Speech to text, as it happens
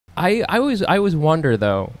I always wonder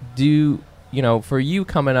though, for you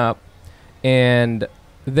coming up, and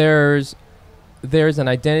there's an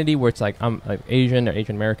identity where it's like I'm like Asian or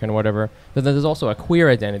Asian American or whatever, but then there's also a queer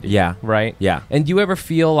identity. Yeah. Right? Yeah. And do you ever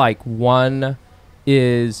feel like one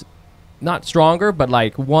is not stronger, but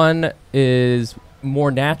like one is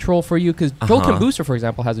more natural for you? Because Joel Kim Booster, for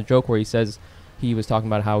example, has a joke where he says he was talking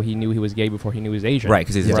about how he knew he was gay before he knew he was Asian. Right,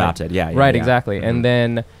 because he's adopted. Yeah. Right, exactly. Mm-hmm. And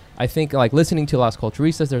then I think like listening to Las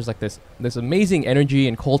Culturistas, there's like this amazing energy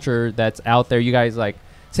and culture that's out there. You guys like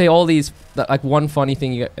say all these, like one funny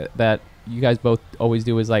thing that you guys both always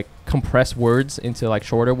do is like compress words into like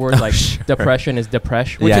shorter words, like depression is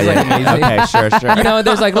depresh, which is like amazing. Okay, sure.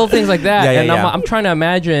 There's like little things like that. Yeah. I'm trying to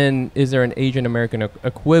imagine, is there an Asian American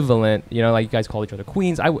equivalent? Like you guys call each other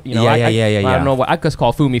queens. I don't know what I just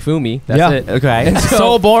call Fumi. That's it. Okay. And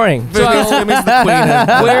so boring. So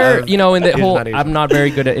where in the whole, I'm not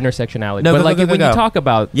very good at intersectionality, but like when you talk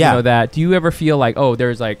about that, do you ever feel like, oh,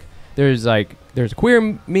 there's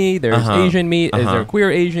queer me, there's Asian me, is there queer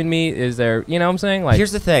Asian me, is there, you know what I'm saying? Like,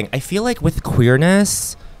 here's the thing. I feel like with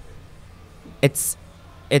queerness, it's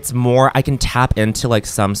more, I can tap into like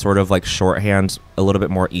some sort of like shorthand a little bit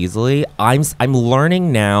more easily. I'm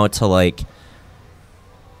learning now to like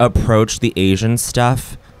approach the Asian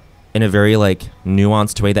stuff in a very like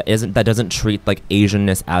nuanced way that doesn't treat like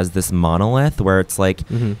Asianness as this monolith where it's like,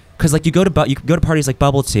 because like you go to parties like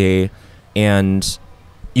Bubble Tea and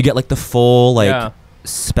you get like the full like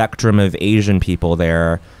spectrum of Asian people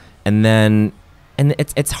there, and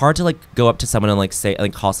it's hard to like go up to someone and like say,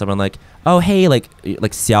 like call someone like, oh hey, like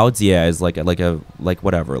Xiao Jie is like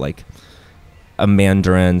whatever, like a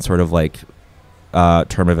Mandarin sort of like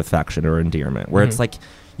term of affection or endearment, where it's like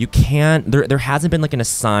you can't, there hasn't been like an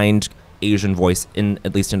assigned Asian voice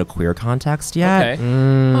at least in a queer context yet. Okay.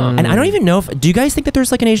 And I don't even know do you guys think that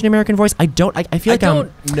there's like an Asian American voice? I feel like I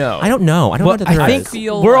don't know. I don't know that there is.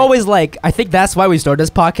 We're always like, I think that's why we started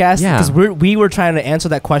this podcast, because we were trying to answer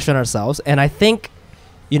that question ourselves, and I think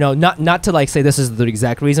not to like say this is the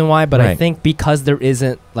exact reason why, but I think because there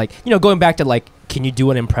isn't like, going back to like, can you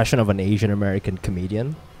do an impression of an Asian American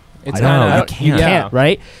comedian? It's you can't,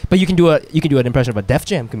 right? But you can do an impression of a Def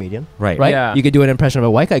Jam comedian, right? Yeah. You could do an impression of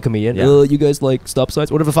a white guy comedian. You guys like stop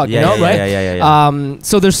signs, whatever the fuck, right? Yeah.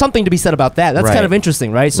 So there's something to be said about that. That's kind of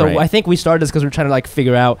interesting, right? So I think we started this because we're trying to like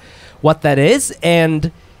figure out what that is,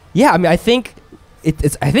 and I think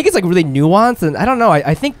it's like really nuanced, and I don't know.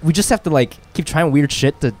 I think we just have to like keep trying weird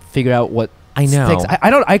shit to figure out what I know. sticks.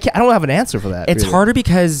 I don't have an answer for that. It's really harder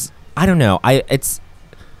because I don't know.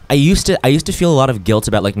 I used to feel a lot of guilt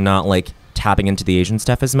about like not like tapping into the Asian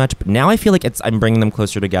stuff as much, but now I feel like I'm bringing them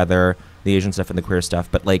closer together, the Asian stuff and the queer stuff.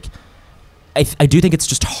 But like, I do think it's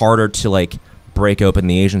just harder to like break open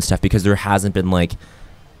the Asian stuff because there hasn't been like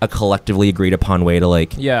a collectively agreed upon way to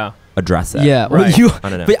like address it. Yeah, right. I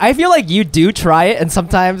don't know. But I feel like you do try it, and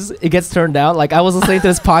sometimes it gets turned down. Like I was listening to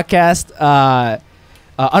this podcast.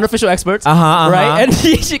 Unofficial Experts, right? And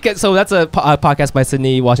so that's a podcast by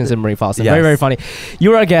Sydney Washington Marie Foster. Very, very funny.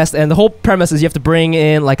 You were a guest, and the whole premise is you have to bring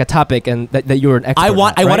in like a topic, and that you're an expert. I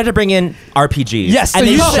wanted to bring in RPGs. Yes, and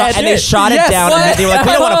they shot it down, and they were like,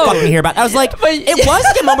 we don't want to fucking hear about it. I was like, it was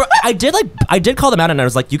like a moment. I did call them out, and I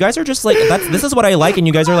was like, you guys are just like, this is what I like, and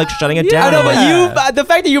you guys are like shutting it down. I know, but the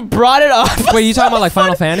fact that you brought it up. Wait, you talking about like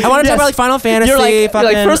Final Fantasy? I want to talk about like Final Fantasy. You're like,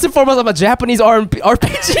 first and foremost, I'm a Japanese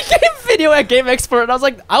RPG game video and game expert, and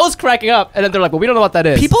I was cracking up, and then they're like, well, we don't know what that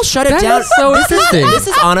is. People shut it down. So interesting. This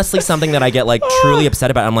is honestly something that I get like truly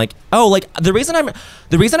upset about. I'm like, oh, like the reason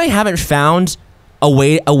I haven't found a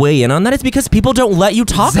way in on that is because people don't let you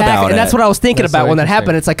talk about it. And that's what I was thinking about when that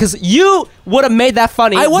happened. It's like, because you would have made that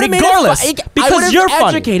funny regardless. Because you're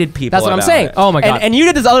funny. Educated people. That's what I'm saying. Oh my god. And you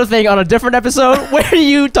did this other thing on a different episode where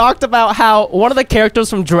you talked about how one of the characters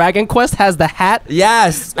from Dragon Quest has the hat.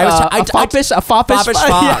 Yes. A foppish fox.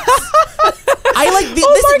 I like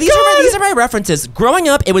these are my references. Growing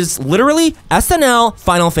up, it was literally SNL,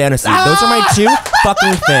 Final Fantasy. Those are my two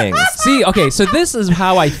fucking things. See, okay, so this is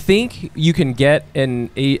how I think you can get in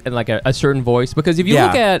like a certain voice, because if you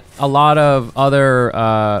look at a lot of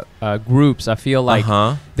other groups, I feel like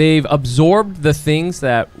they've absorbed the things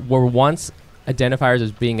that were once identifiers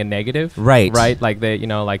as being a negative. Right. Like they,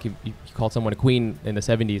 like you called someone a queen in the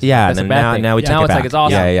 70s. Yeah, that's and a bad thing. now we take now it it's back. like it's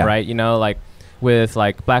awesome, Yeah. right? Like with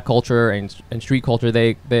like black culture and street culture,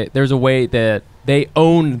 they there's a way that they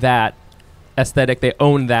own that aesthetic, they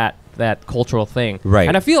own that cultural thing, right?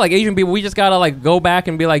 And I feel like Asian people, we just gotta like go back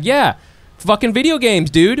and be like, yeah, fucking video games,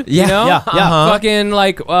 dude. Yeah. You know? Yeah. Fucking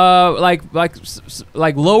like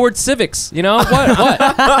lowered civics. You know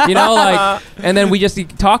what? You know, like, and then we just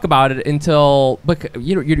talk about it until,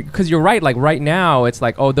 because you're right. Like right now, it's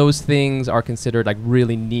like, oh, those things are considered like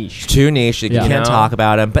really niche. Too niche. You can't talk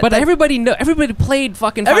about them. But everybody played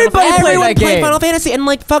fucking. Everybody played game. Final Fantasy, and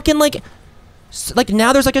like fucking like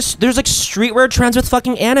now there's like streetwear trends with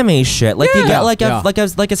fucking anime shit. Like you get like a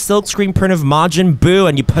silkscreen print of Majin Buu,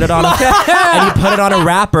 and you put it on a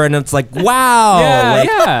wrapper, and it's like,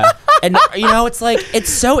 wow. And you know, it's like, it's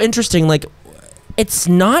so interesting. Like, it's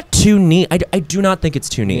not too niche. I do not think it's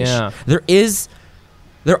too niche. Yeah.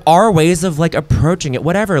 There are ways of like approaching it.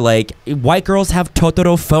 Whatever. Like, white girls have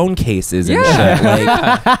Totoro phone cases and shit.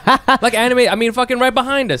 Like, like anime. I mean, fucking right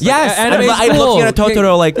behind us. Yes, like, anime. I'm looking at a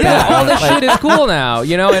Totoro like that. All this shit is cool now,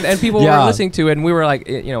 you know, and people Yeah. were listening to it, and we were like,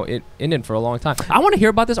 you know, it ended for a long time. I want to hear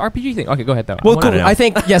about this RPG thing. Okay, go ahead though. Well, cool. I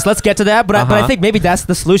think yes, let's get to that. But I think maybe that's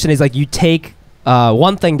the solution. Is like you take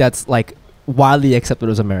one thing that's like widely accepted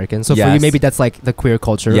as American. So for you, maybe that's like the queer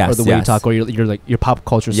culture or the way you talk, or your like your pop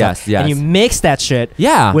culture stuff. And you mix that shit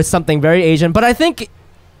with something very Asian. But I think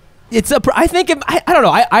it's I don't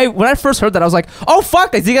know. I when I first heard that, I was like, oh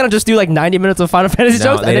fuck, is he gonna just do like 90 minutes of Final Fantasy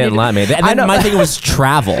jokes? They didn't let me. And then my thing was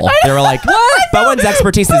travel. They were like, what? Bowen's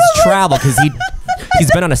expertise is travel because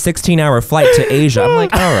he's been on a 16-hour flight to Asia. I'm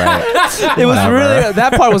like, all right. It was really,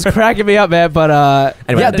 that part was cracking me up, man. But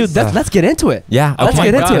anyway, yeah, dude, let's get into it. Yeah, let's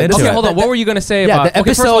get into it. Okay, hold on. What were you gonna say about the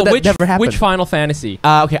episode that never happened? Which Final Fantasy?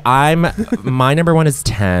 Okay, my number one is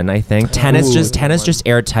 10. I think 10 is just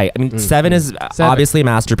airtight. I mean, 7 is obviously a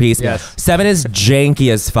masterpiece. Yes. 7 is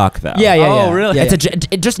janky as fuck though. Yeah. Oh, really? Yeah,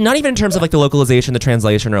 It's just not even in terms of like the localization, the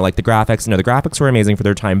translation, or like the graphics. No, the graphics were amazing for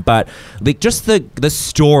their time, but like just the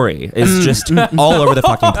story is just all over the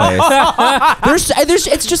fucking place.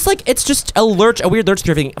 It's just a weird lurch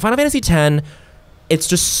through everything. Final Fantasy X, it's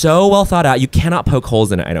just so well thought out. You cannot poke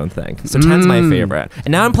holes in it, I don't think. So 10's my favorite.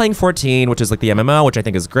 And now I'm playing 14, which is like the MMO, which I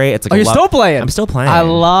think is great. It's like you're still playing? I'm still playing. I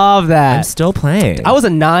love that. I'm still playing. I was a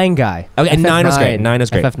 9 guy. Okay, 9 was great. 9 is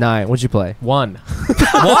great. FF9. What'd you play? 1.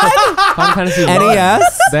 What? Final Fantasy 1.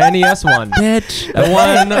 NES? The NES one. Bitch. The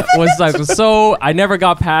one was so I never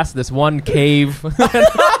got past this one cave.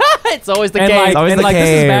 It's always the and cave. Like, this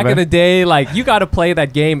is back in the day. Like, you got to play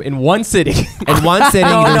that game in one sitting. In one sitting,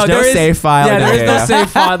 there's no save file. Yeah, there is no save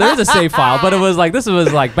file. There is a save file, but this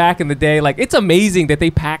was like back in the day. Like, it's amazing that they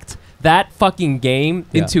packed that fucking game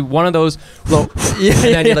into one of those. And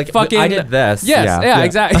then you're like, fucking. I did this. Yes,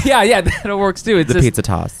 exactly. Yeah, that works too. It's the just, pizza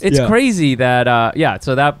toss. It's crazy that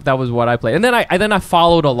So that was what I played, and then I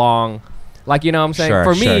followed along. Like, you know what I'm saying?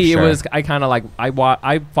 For me, it was, I kind of like,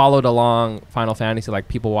 I followed along Final Fantasy like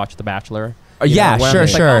people watch The Bachelor. Yeah, sure.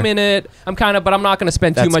 Like, I'm in it. I'm kind of, but I'm not going to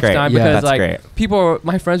spend too much time because like people,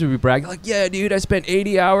 my friends would be bragging like, yeah, dude, I spent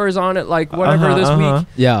 80 hours on it, like whatever this week.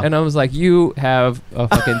 Yeah. And I was like, you have a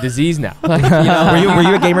fucking disease now. Like, you know? Were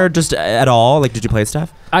you a gamer just at all? Like, did you play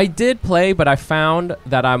stuff? I did play, but I found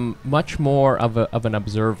that I'm much more of an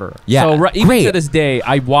observer. Yeah. So even to this day,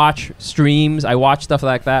 I watch streams, I watch stuff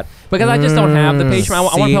like that because I just don't have the patience. I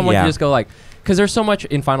want someone to just go like, because there's so much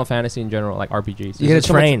in Final Fantasy in general, like RPGs. You gotta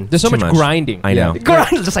train. There's so much grinding. I know.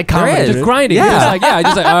 Grinding, just like comedy. Just grinding. Yeah. I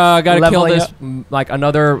gotta kill this like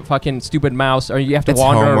another fucking stupid mouse, or you have to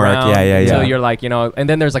wander around. Yeah. So you're like, you know, and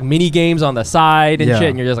then there's like mini games on the side and shit,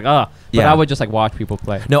 and you're just like, But I would just like watch people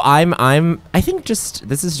play. No, I think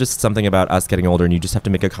this is just something about us getting older, and you just have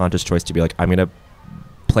to make a conscious choice to be like, I'm gonna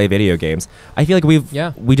play video games. I feel like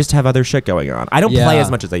we just have other shit going on. I don't play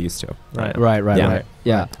as much as I used to. Right.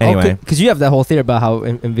 Yeah. Anyway, because you have that whole theory about how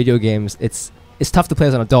in video games it's tough to play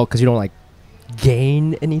as an adult because you don't like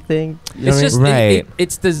gain anything. It's just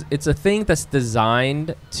it's a thing that's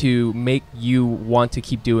designed to make you want to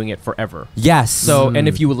keep doing it forever. Yes. So and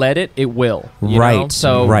if you let it, it will. You know?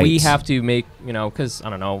 So we have to make, you know, because I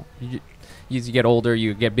don't know. As you get older,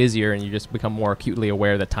 you get busier, and you just become more acutely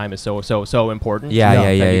aware that time is so important. Yeah.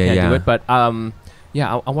 You can't do it. But I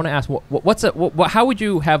want to ask, how would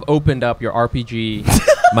you have opened up your RPG?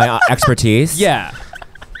 My expertise. Yeah.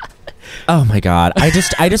 Oh my god! I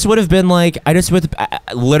just would have been like,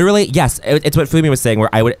 literally, yes. It's what Fumi was saying, where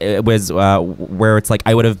where it's like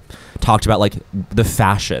I would have talked about like the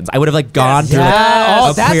fashions. I would have like gone through.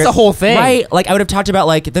 That's the whole thing, right? Like I would have talked about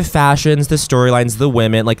like the fashions, the storylines, the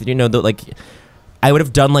women, like, you know, the like. I would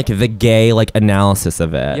have done like the gay like analysis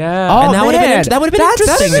of it. Yeah. Oh, And that would have been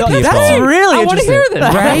interesting to people. That's really I want to interesting. hear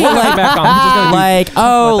this. Right? Like, back on. I'm just gonna Like,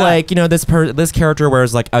 oh, like, you know, this character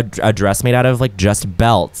wears like a dress made out of like just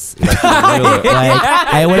belts. Like,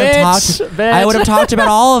 I would have talked about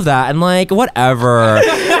all of that and like whatever.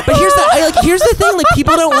 But here's the thing, like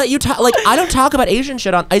people don't let you talk. Like I don't talk about Asian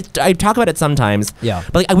shit on. I talk about it sometimes. Yeah.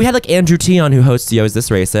 But like we had like Andrew T on who hosts Yo Is This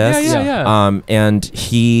Racist? Yeah. And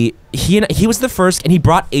he was the first, and he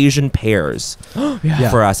brought Asian pears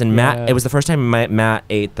for us. And Matt, it was the first time Matt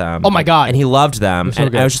ate them. Oh my God. And he loved them. So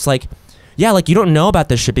and good. I was just like, yeah, like you don't know about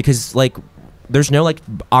this shit because like there's no like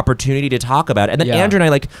opportunity to talk about it. And then Andrew and I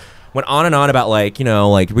like went on and on about like, you know,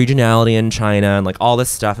 like regionality in China and like all this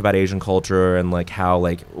stuff about Asian culture and like how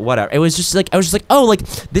like whatever. It was just like I was just like, oh, like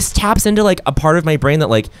this taps into like a part of my brain that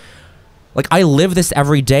like I live this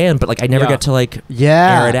every day, and but like I never get to like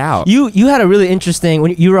air it out. You had a really interesting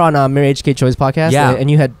when you were on Mary H.K. Choi's podcast, and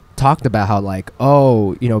you had talked about how like,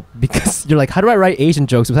 oh, you know, because you're like, how do I write Asian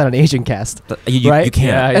jokes without an Asian cast? Right? You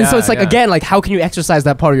can't. And so it's like again, like how can you exercise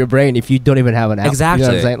that part of your brain if you don't even have an outlet? Exactly. You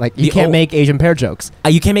know what I'm saying? Like you can't make Asian pear jokes.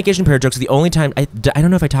 You can't make Asian pear jokes. The only time I don't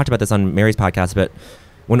know if I talked about this on Mary's podcast, but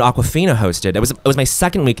when Aquafina hosted, it was my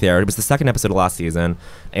second week there. It was the second episode of last season,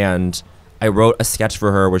 and I wrote a sketch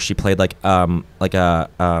for her where she played like oh my God,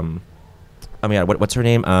 what's her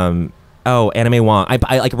name? Anime Wong.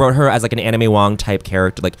 I like wrote her as like an Anime Wong type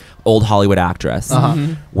character, like old Hollywood actress,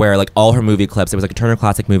 where like all her movie clips, it was like a Turner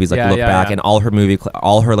Classic Movies, like look back, and all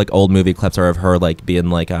her like old movie clips are of her like being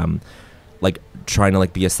like trying to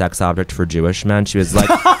like be a sex object for Jewish men. She was like,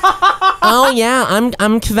 oh yeah,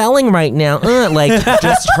 I'm kvelling right now, like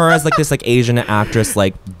just her as like this like Asian actress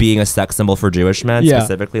like being a sex symbol for Jewish men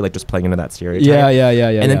specifically, like just playing into that stereotype.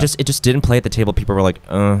 And then it just didn't play at the table. People were like,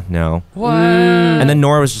 no. What? And then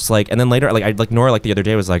Nora was just like, and then later like Nora like the other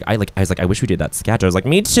day was like, I wish we did that sketch. I was like,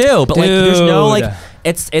 me too, but like there's no like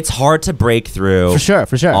it's hard to break through. For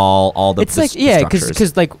sure. All the it's like structures.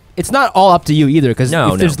 because like it's not all up to you either. Because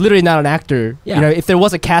if there's literally not an actor, you know, if there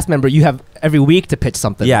was a cast member, you have every week to pitch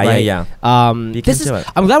something. Yeah. I'm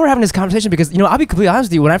glad we're having this conversation because, you know, I'll be completely honest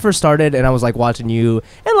with you. When I first started and I was like watching you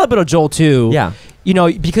and a little bit of Joel too. Yeah. You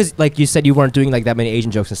know, because like you said, you weren't doing like that many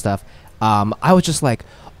Asian jokes and stuff. I was just like,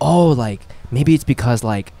 oh, like maybe it's because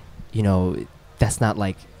like, you know, that's not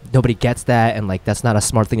like nobody gets that, and like that's not a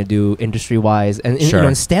smart thing to do industry wise. And you know,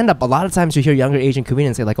 in stand up, a lot of times you hear younger Asian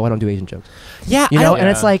comedians say like, oh, I don't do Asian jokes. Yeah. You know, and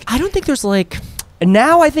it's like I don't think there's like.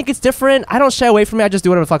 Now I think it's different. I don't shy away from it. I just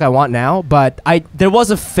do whatever the fuck I want now. But there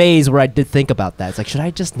was a phase where I did think about that. It's like, should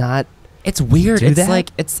I just not? It's weird. It's that?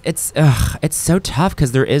 like it's so tough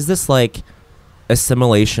because there is this like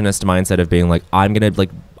assimilationist mindset of being like, I'm gonna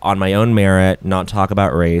like on my own merit not talk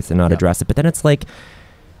about race and not address it. But then it's like,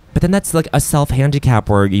 that's like a self handicap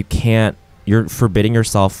where you're forbidding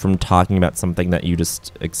yourself from talking about something that you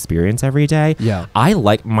just experience every day. Yeah. I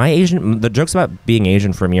like the jokes about being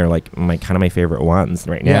Asian for me are like my favorite ones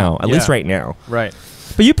right now, at least right now. Right.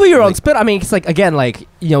 But you put your own spin. I mean, it's like, again, like,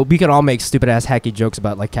 you know, we can all make stupid ass hacky jokes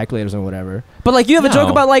about like calculators or whatever. But like you have a joke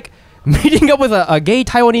about like meeting up with a gay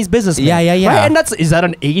Taiwanese businessman. Yeah. Right? And is that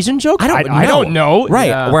an Asian joke? I don't know. Right.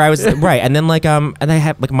 Yeah. Where I was right. And then like and I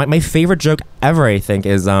have like my favorite joke ever, I think,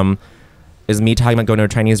 is me talking about going to a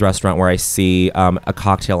Chinese restaurant where I see a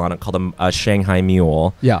cocktail on it called a Shanghai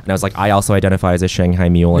Mule. Yeah. And I was like, I also identify as a Shanghai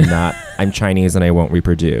Mule in that I'm Chinese and I won't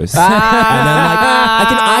reproduce. And then like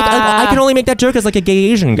I can only make that joke as like a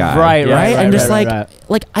gay Asian guy. Right. I'm just like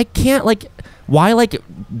I can't like why like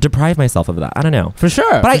deprive myself of that? I don't know. For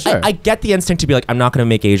sure. But I get the instinct to be like, I'm not going to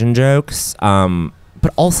make Asian jokes.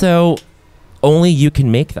 But also only you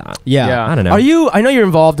can make that. Yeah. I don't know. I know you're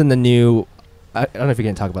involved in the new I don't know if you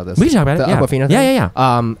can talk about this. We can talk about the it. Aquafina thing? Yeah.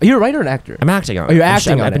 Are you a writer or an actor? I'm acting on it. Oh, you're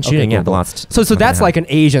acting on it. I've been shooting the last. So that's like an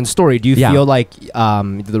Asian story. Do you feel like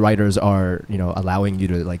the writers are, you know, allowing you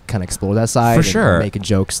to like kind of explore that side? For sure. And making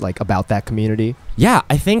jokes like about that community? Yeah,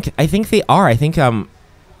 I think they are. I think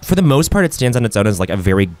for the most part it stands on its own as like a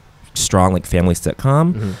very strong like family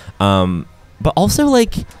sitcom. But also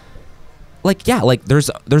like there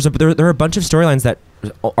are a bunch of storylines that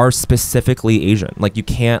are specifically Asian. Like you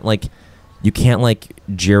can't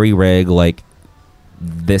jerry rig like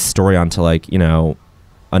this story onto like, you know,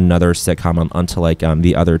 another sitcom onto like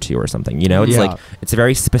the other two or something, you know. It's like it's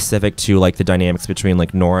very specific to like the dynamics between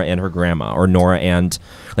like Nora and her grandma, or Nora and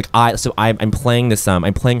like I'm playing this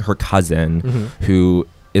I'm playing her cousin who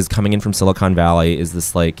is coming in from Silicon Valley, is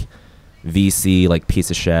this like VC like piece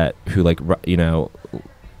of shit who like, you know,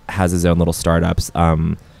 has his own little startups,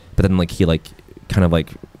 but then like he like kind of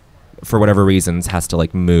like for whatever reasons has to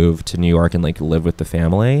like move to New York and like live with the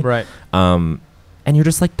family. Right. And and you're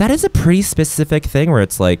just like, that is a pretty specific thing where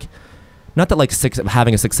it's like, not that like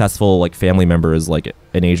having a successful like family member is like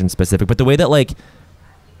an Asian specific, but the way that like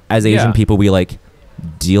as Asian people we like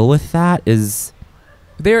deal with that is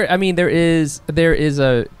there. I mean, there is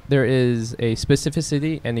a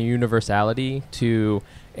specificity and a universality to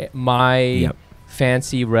my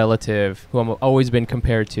fancy relative who I'm always been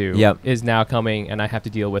compared to is now coming, and I have to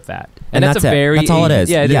deal with that. And that's all it is.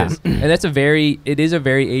 Yeah, it is. And it is a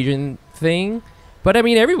very Asian thing. But I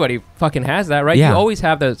mean, everybody fucking has that, right? Yeah. You always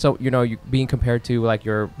have that. So, you being compared to like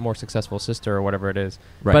your more successful sister or whatever it is.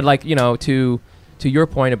 Right. But like, to your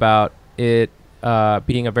point about it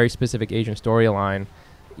being a very specific Asian storyline,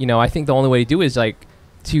 I think the only way to do is like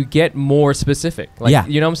to get more specific. Like,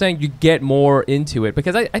 you know what I'm saying? You get more into it.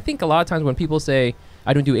 Because I think a lot of times when people say,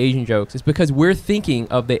 I don't do Asian jokes, it's because we're thinking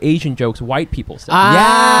of the Asian jokes white people say. We're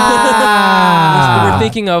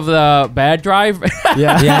thinking of the bad drive.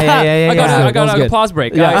 I got a pause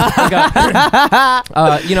break. You're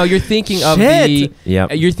thinking of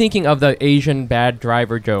you're thinking of the Asian bad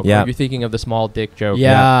driver joke. Or you're thinking of the small dick joke.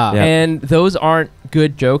 And those aren't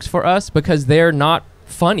good jokes for us because they're not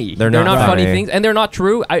funny. They're not funny things, and they're not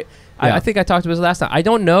true. I think I talked about this last time. I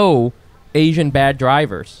don't know Asian bad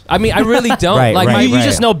drivers. I mean, I really don't. You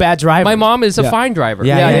just know bad drivers. My mom is a fine driver.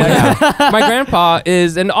 My grandpa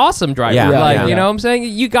is an awesome driver. You know what I'm saying?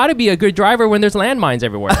 You got to be a good driver when there's landmines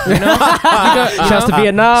everywhere. Shouts to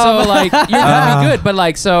Vietnam. So like, you're gonna be good. But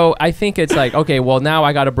like, so I think it's like, okay, well now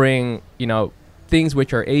I got to bring things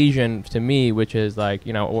which are Asian to me, which is like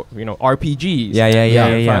RPGs.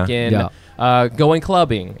 Going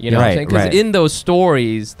clubbing. You know what I'm saying? Because in those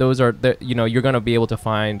stories, those are you're gonna be able to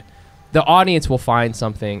find. The audience will find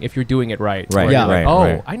something if you're doing it right.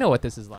 I know what this is like.